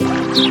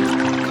Hello,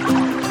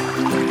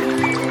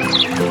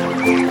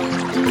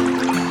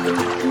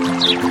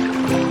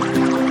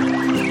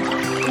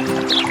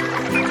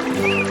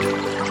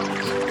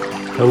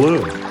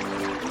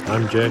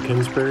 I'm Jack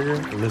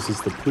Hinsberger, and this is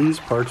the Please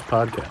Parks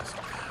Podcast,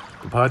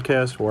 the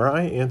podcast where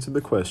I answer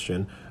the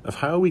question of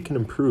how we can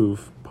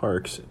improve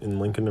parks in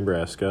Lincoln,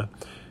 Nebraska,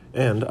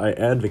 and I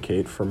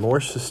advocate for more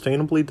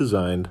sustainably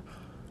designed,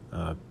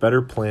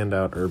 better planned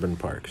out urban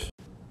parks.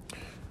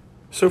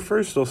 So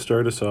first, I'll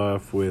start us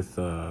off with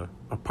a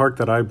park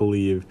that I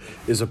believe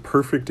is a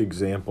perfect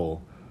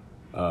example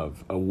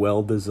of a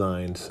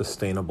well-designed,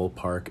 sustainable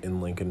park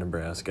in Lincoln,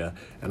 Nebraska,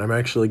 and I'm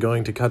actually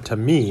going to cut to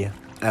me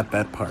at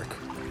that park.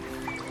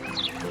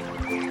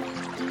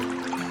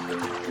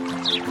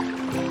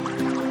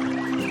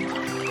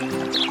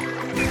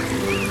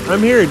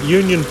 I'm here at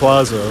Union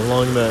Plaza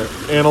along the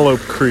Antelope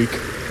Creek.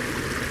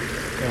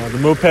 The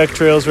Mopac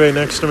Trail's right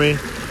next to me,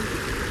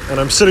 and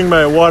I'm sitting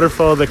by a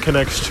waterfall that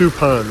connects two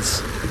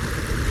ponds.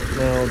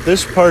 Now,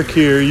 this park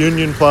here,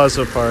 Union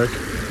Plaza Park,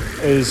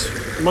 is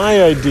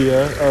my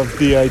idea of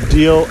the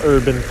ideal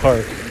urban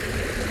park.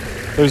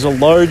 There's a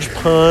large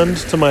pond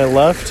to my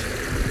left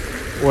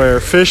where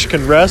fish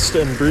can rest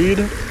and breed,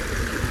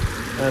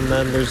 and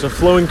then there's a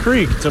flowing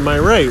creek to my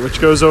right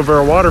which goes over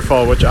a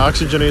waterfall which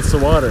oxygenates the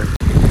water.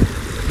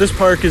 This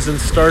park is in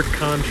stark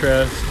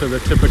contrast to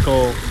the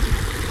typical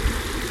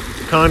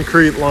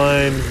concrete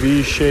lined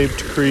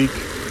V-shaped creek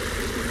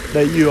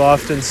that you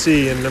often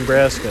see in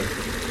Nebraska.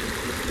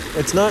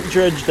 It's not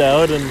dredged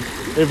out, and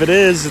if it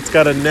is, it's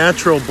got a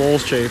natural bowl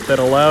shape that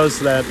allows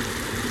that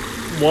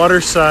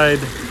waterside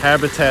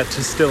habitat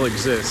to still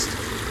exist.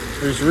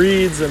 There's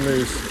reeds and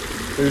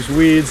there's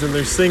weeds and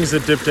there's things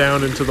that dip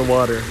down into the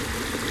water.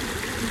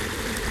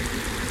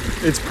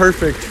 It's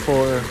perfect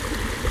for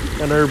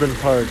an urban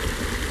park,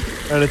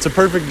 and it's a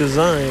perfect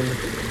design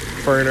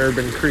for an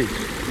urban creek.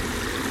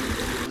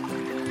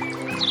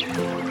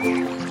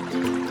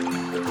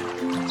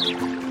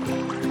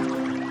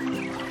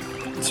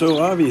 So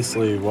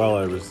obviously, while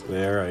I was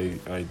there,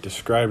 I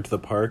described the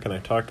park and I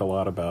talked a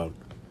lot about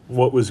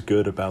what was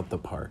good about the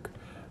park.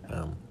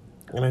 And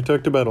I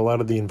talked about a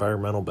lot of the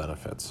environmental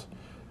benefits.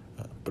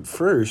 But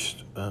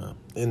first,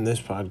 in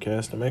this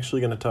podcast, I'm actually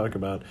going to talk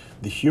about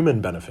the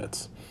human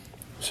benefits.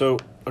 So,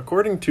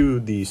 according to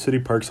the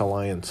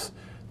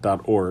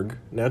cityparksalliance.org,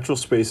 natural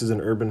spaces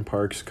in urban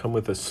parks come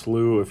with a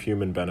slew of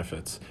human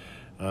benefits.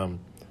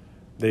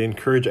 They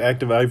encourage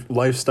active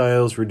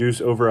lifestyles,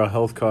 reduce overall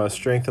health costs,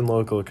 strengthen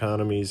local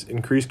economies,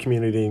 increase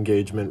community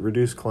engagement,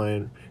 reduce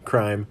crime,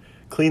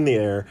 clean the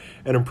air,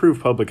 and improve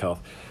public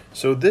health.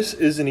 So this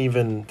doesn't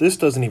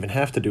even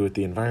have to do with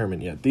the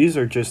environment yet. These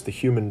are just the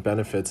human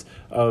benefits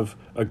of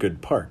a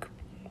good park.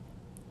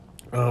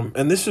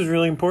 And this is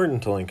really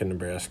important to Lincoln,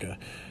 Nebraska.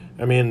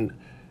 I mean,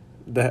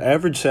 the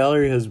average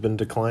salary has been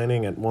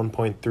declining at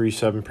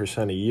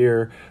 1.37% a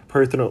year.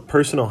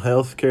 Personal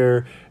health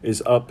care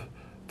is up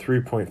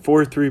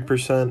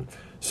 3.43%.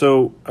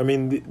 So, I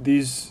mean,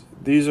 these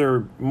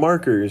are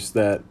markers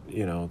that,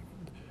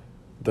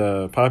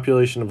 the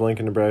population of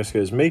Lincoln, Nebraska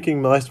is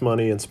making less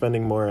money and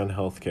spending more on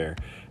healthcare.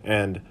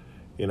 And,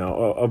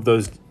 of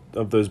those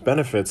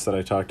benefits that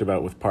I talked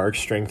about with parks,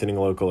 strengthening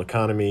local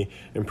economy,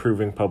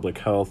 improving public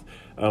health,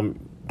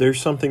 there's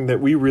something that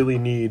we really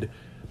need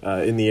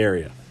in the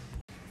area.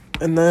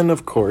 And then,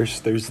 of course,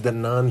 there's the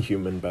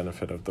non-human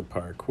benefit of the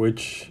park,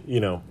 which,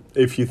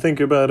 if you think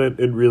about it,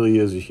 it really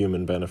is a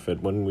human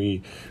benefit. When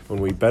we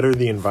better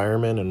the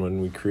environment and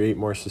when we create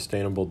more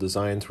sustainable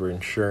designs, we're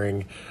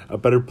ensuring a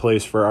better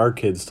place for our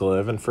kids to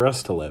live and for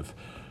us to live.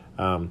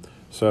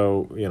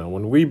 So,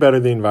 when we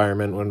better the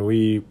environment, when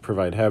we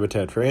provide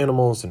habitat for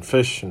animals and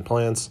fish and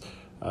plants,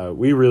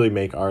 we really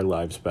make our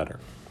lives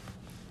better.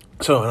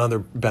 So another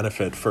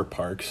benefit for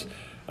parks,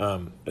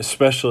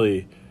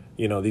 especially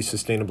these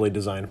sustainably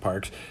designed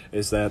parks,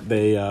 is that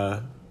they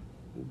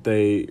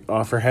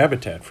offer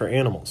habitat for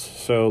animals.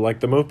 So like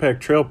the Mopac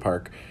Trail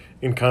Park,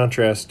 in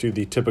contrast to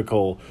the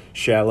typical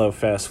shallow,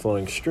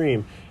 fast-flowing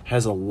stream,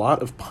 has a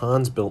lot of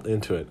ponds built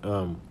into it.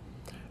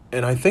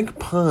 And I think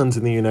ponds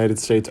in the United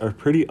States are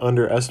pretty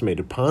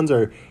underestimated. Ponds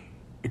are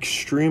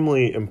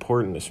extremely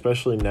important,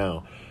 especially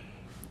now.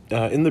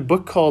 In the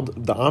book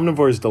called The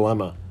Omnivore's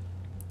Dilemma,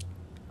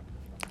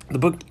 the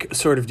book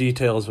sort of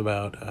details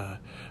about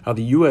how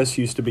the U.S.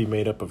 used to be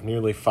made up of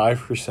nearly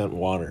 5%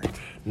 water.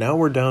 Now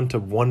we're down to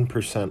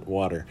 1%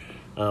 water.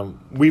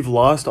 We've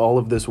lost all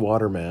of this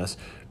water mass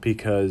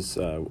because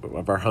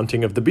of our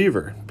hunting of the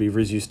beaver.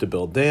 Beavers used to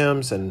build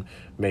dams and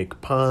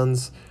make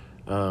ponds,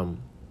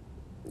 and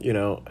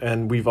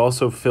we've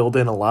also filled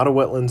in a lot of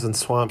wetlands and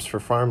swamps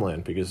for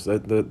farmland because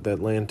that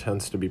land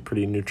tends to be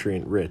pretty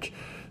nutrient rich.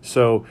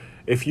 So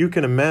if you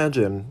can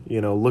imagine,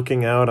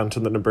 looking out onto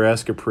the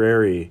Nebraska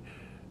prairie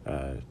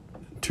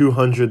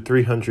 200,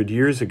 300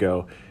 years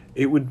ago,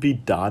 it would be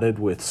dotted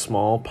with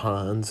small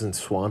ponds and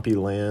swampy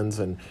lands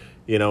and,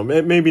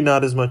 maybe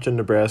not as much in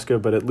Nebraska,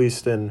 but at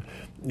least in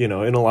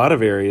a lot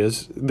of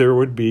areas, there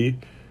would be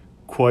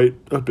quite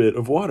a bit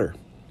of water.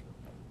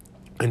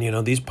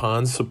 And, these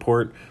ponds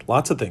support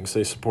lots of things.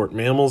 They support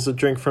mammals that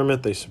drink from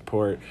it. They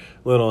support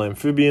little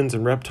amphibians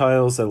and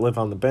reptiles that live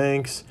on the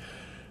banks.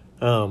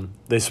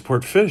 They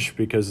support fish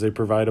because they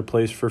provide a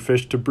place for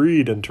fish to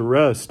breed and to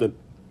rest. And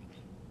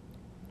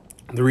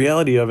the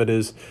reality of it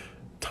is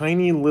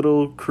tiny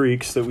little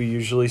creeks that we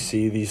usually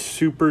see, these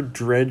super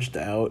dredged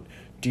out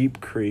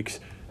deep creeks,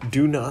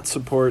 do not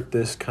support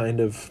this kind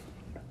of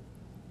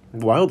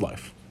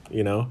wildlife.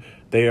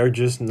 They are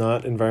just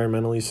not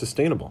environmentally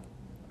sustainable.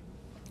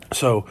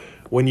 So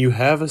when you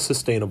have a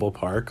sustainable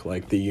park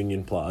like the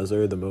Union Plaza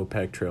or the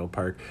Mopac Trail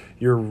Park,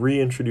 you're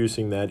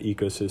reintroducing that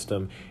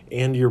ecosystem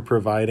and you're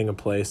providing a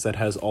place that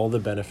has all the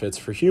benefits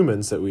for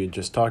humans that we had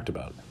just talked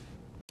about.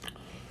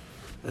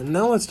 And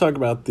now let's talk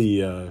about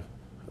the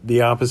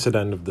opposite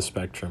end of the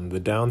spectrum,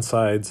 the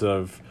downsides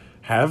of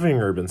having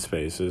urban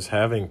spaces,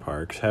 having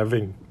parks,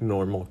 having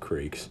normal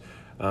creeks,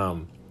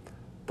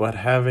 but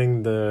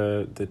having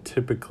the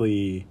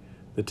typically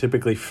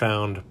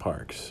found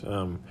parks.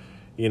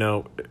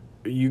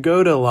 You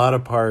go to a lot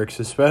of parks,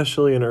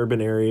 especially in urban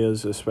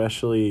areas,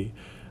 especially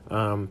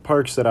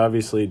parks that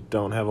obviously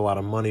don't have a lot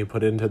of money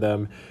put into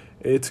them.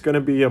 It's going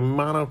to be a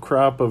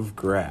monocrop of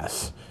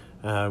grass,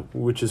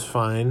 which is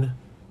fine,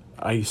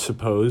 I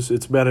suppose.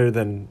 It's better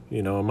than, a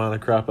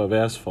monocrop of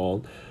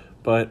asphalt,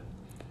 but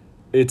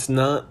it's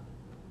not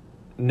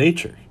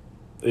nature.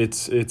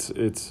 It's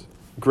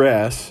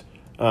grass,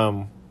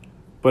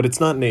 but it's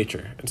not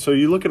nature. And so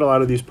you look at a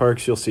lot of these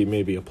parks, you'll see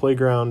maybe a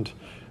playground,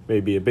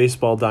 maybe a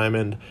baseball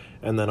diamond,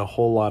 and then a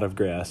whole lot of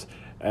grass.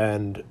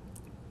 And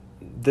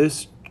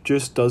this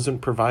just doesn't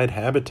provide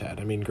habitat.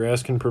 I mean,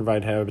 grass can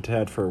provide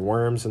habitat for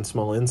worms and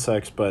small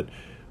insects, but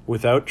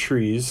without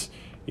trees,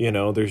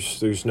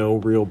 there's no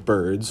real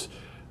birds.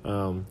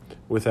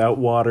 Without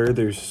water,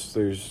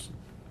 there's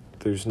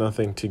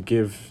nothing to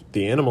give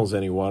the animals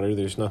any water.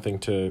 There's nothing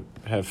to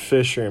have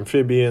fish or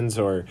amphibians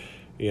or,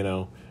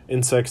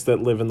 insects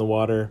that live in the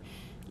water.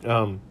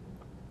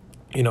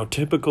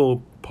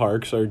 Typical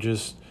parks are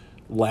just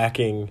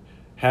lacking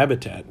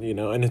habitat,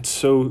 and it's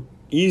so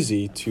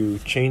easy to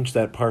change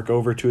that park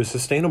over to a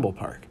sustainable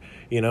park,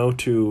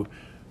 to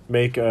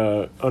make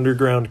a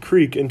underground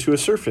creek into a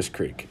surface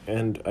creek.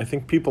 And I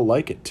think people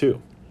like it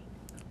too.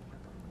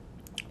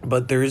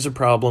 But there is a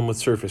problem with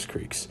surface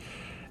creeks.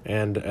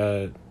 And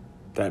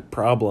that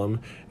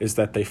problem is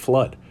that they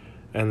flood.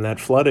 And that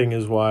flooding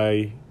is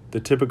why the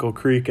typical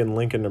creek in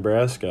Lincoln,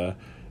 Nebraska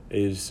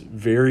is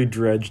very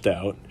dredged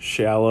out,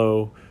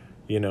 shallow,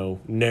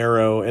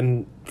 narrow,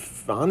 and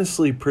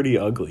honestly pretty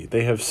ugly.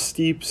 They have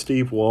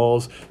steep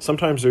walls.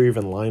 Sometimes they're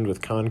even lined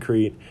with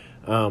concrete.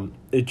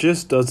 It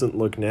just doesn't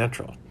look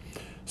natural.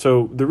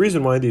 So the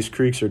reason why these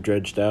creeks are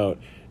dredged out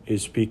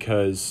is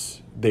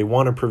because they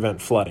want to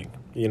prevent flooding.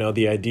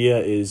 The idea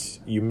is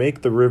you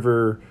make the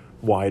river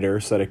wider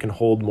so that it can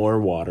hold more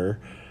water,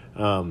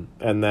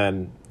 and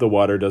then the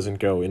water doesn't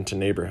go into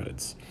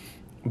neighborhoods.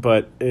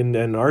 But in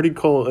an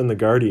article in The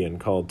Guardian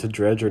called "To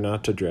Dredge or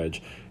Not to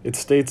Dredge," it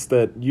states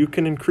that you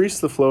can increase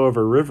the flow of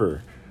a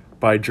river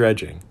by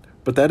dredging,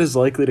 but that is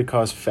likely to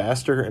cause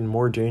faster and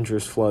more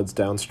dangerous floods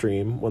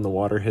downstream when the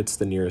water hits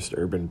the nearest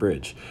urban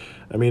bridge.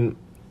 I mean,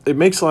 it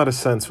makes a lot of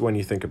sense when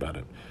you think about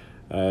it.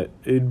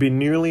 It'd be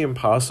nearly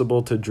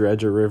impossible to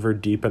dredge a river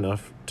deep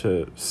enough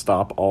to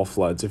stop all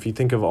floods. If you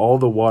think of all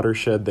the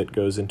watershed that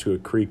goes into a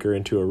creek or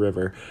into a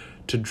river,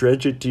 to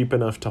dredge it deep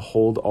enough to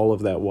hold all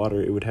of that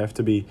water, it would have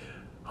to be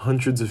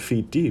hundreds of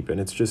feet deep,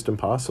 and it's just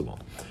impossible.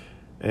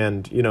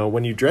 And,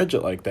 when you dredge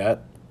it like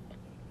that,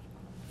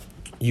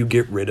 you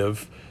get rid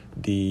of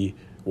the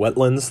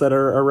wetlands that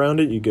are around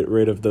it. You get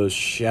rid of those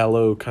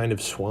shallow, kind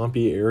of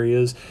swampy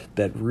areas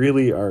that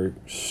really are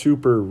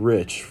super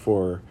rich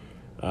for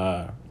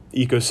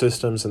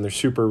ecosystems, and they're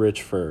super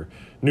rich for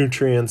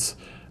nutrients.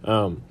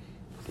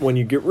 When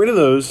you get rid of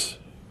those,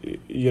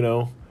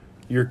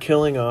 you're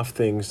killing off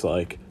things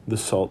like the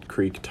Salt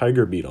Creek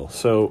tiger beetle.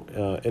 So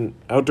in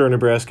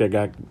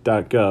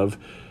OutdoorNebraska.gov,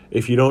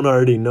 if you don't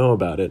already know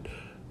about it,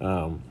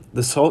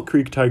 the Salt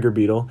Creek tiger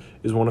beetle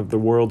is one of the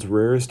world's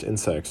rarest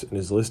insects and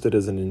is listed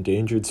as an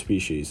endangered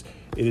species.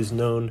 It is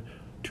known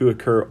to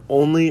occur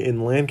only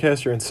in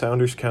Lancaster and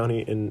Saunders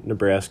County in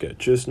Nebraska,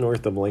 just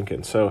north of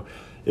Lincoln. So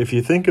if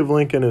you think of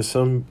Lincoln as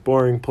some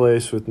boring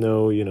place with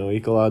no,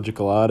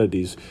 ecological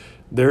oddities,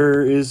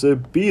 there is a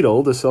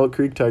beetle, the Salt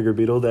Creek tiger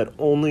beetle, that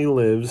only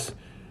lives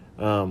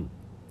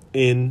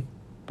in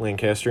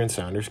Lancaster and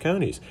Saunders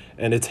counties.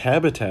 And its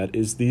habitat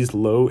is these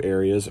low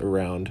areas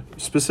around,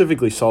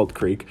 specifically Salt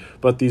Creek,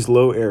 but these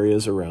low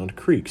areas around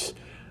creeks.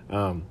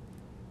 And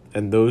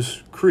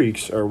those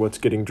creeks are what's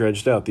getting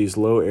dredged out. These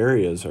low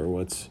areas are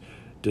what's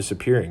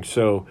disappearing.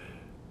 So,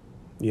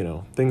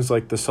 things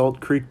like the Salt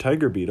Creek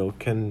tiger beetle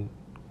can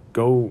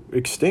go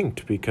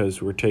extinct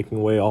because we're taking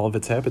away all of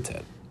its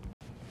habitat.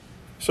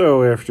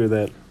 So after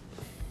that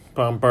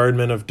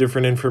bombardment of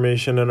different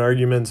information and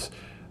arguments,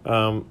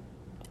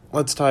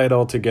 let's tie it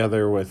all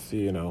together with,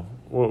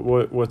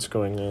 what's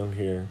going on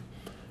here.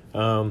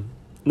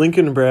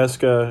 Lincoln,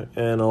 Nebraska,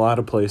 and a lot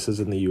of places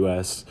in the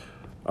U.S.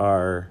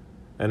 are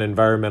an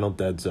environmental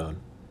dead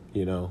zone.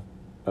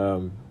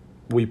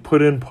 we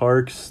put in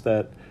parks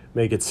that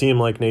make it seem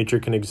like nature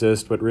can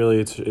exist, but really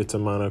it's a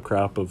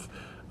monocrop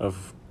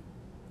of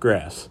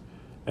grass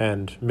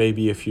and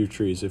maybe a few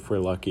trees if we're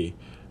lucky.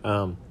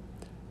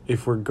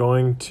 If we're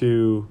going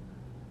to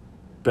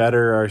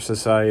better our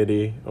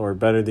society or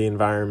better the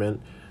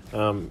environment,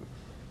 for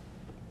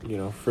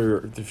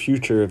the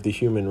future of the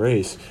human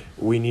race,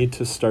 we need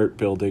to start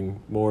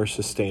building more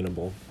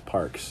sustainable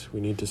parks.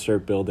 We need to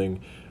start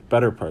building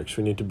better parks.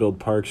 We need to build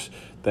parks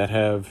that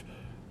have,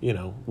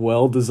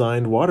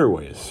 well-designed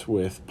waterways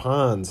with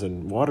ponds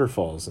and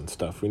waterfalls and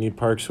stuff. We need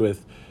parks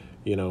with,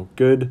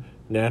 good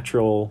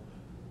natural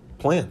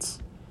plants,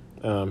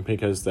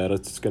 because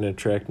that's going to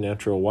attract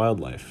natural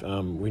wildlife.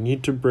 We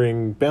need to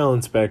bring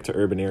balance back to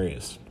urban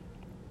areas.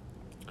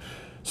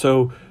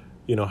 So,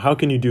 how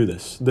can you do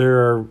this? There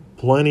are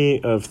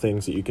plenty of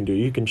things that you can do.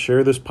 You can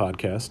share this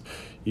podcast.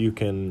 You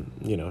can,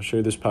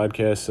 share this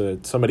podcast so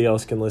that somebody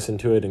else can listen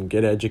to it and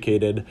get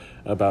educated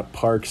about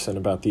parks and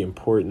about the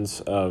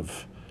importance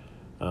of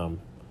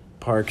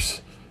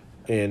parks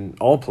in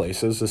all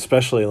places,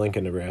 especially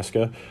Lincoln,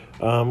 Nebraska.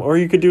 Or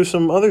you could do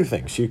some other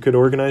things. You could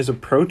organize a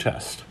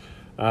protest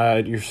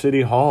at your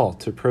city hall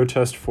to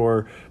protest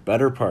for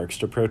better parks,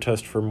 to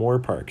protest for more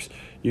parks.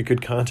 You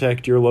could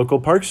contact your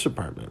local parks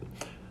department.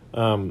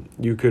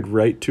 You could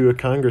write to a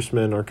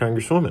congressman or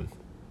congresswoman.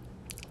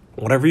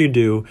 Whatever you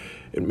do,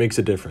 it makes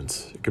a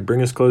difference. It could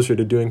bring us closer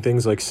to doing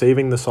things like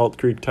saving the Salt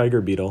Creek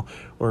tiger beetle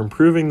or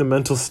improving the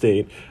mental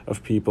state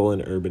of people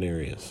in urban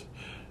areas.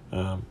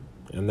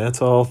 And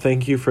that's all.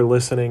 Thank you for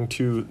listening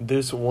to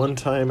this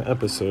one-time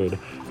episode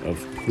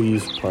of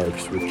Please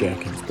Parks with Jack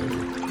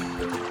Hinsberger.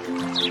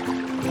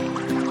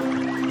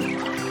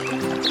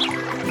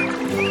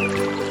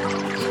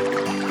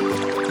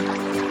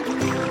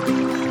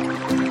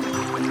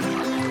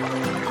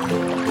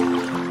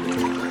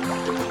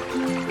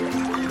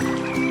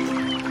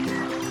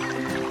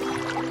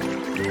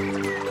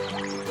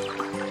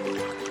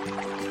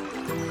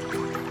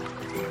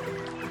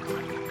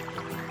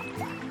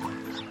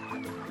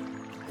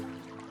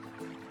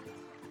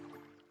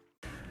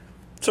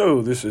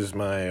 So this is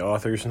my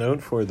author's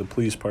note for the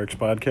Please Parks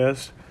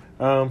podcast.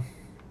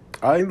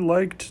 I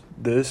liked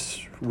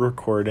this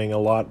recording a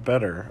lot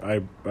better.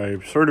 I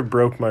sort of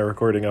broke my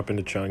recording up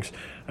into chunks.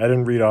 I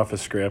didn't read off a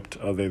script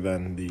other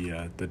than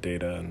the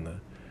data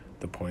and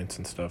the points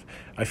and stuff.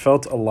 I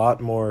felt a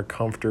lot more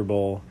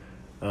comfortable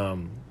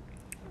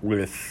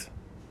with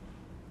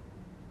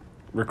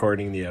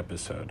recording the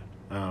episode.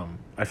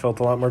 I felt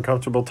a lot more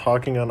comfortable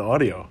talking on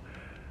audio.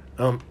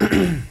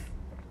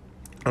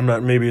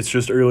 Maybe it's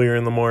just earlier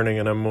in the morning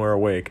and I'm more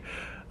awake.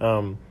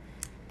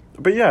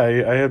 But yeah,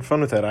 I had fun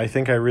with that. I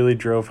think I really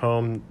drove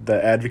home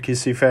the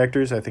advocacy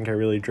factors. I think I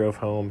really drove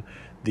home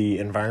the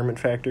environment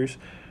factors.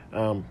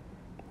 And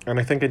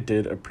I think I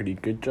did a pretty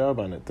good job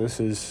on it. This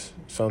is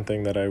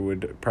something that I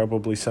would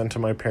probably send to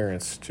my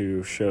parents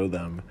to show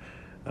them.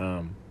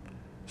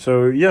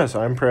 So yes,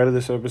 I'm proud of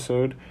this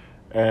episode.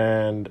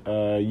 And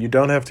you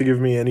don't have to give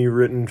me any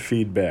written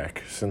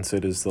feedback since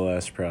it is the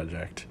last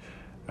project.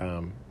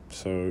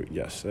 So,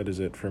 yes, that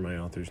is it for my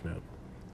author's note.